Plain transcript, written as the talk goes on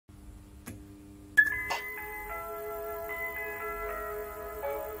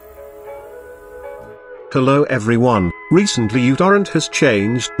Hello everyone, recently Utorrent has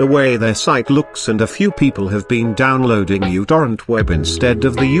changed the way their site looks and a few people have been downloading Utorrent Web instead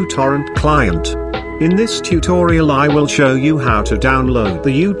of the Utorrent Client. In this tutorial I will show you how to download the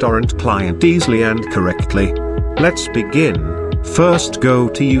Utorrent Client easily and correctly. Let's begin. First go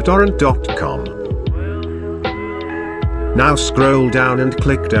to utorrent.com. Now scroll down and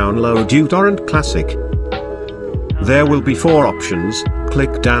click Download Utorrent Classic. There will be 4 options.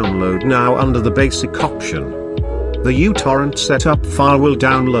 Click Download Now under the basic option. The uTorrent setup file will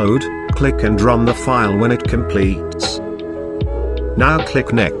download. Click and run the file when it completes. Now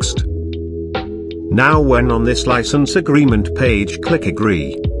click Next. Now when on this license agreement page, click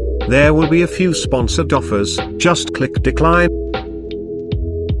Agree. There will be a few sponsored offers, just click Decline.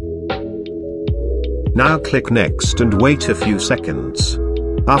 Now click Next and wait a few seconds.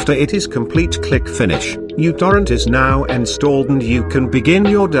 After it is complete, click Finish. Utorrent is now installed and you can begin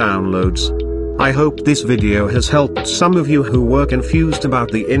your downloads. I hope this video has helped some of you who were confused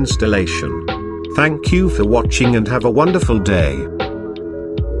about the installation. Thank you for watching and have a wonderful day.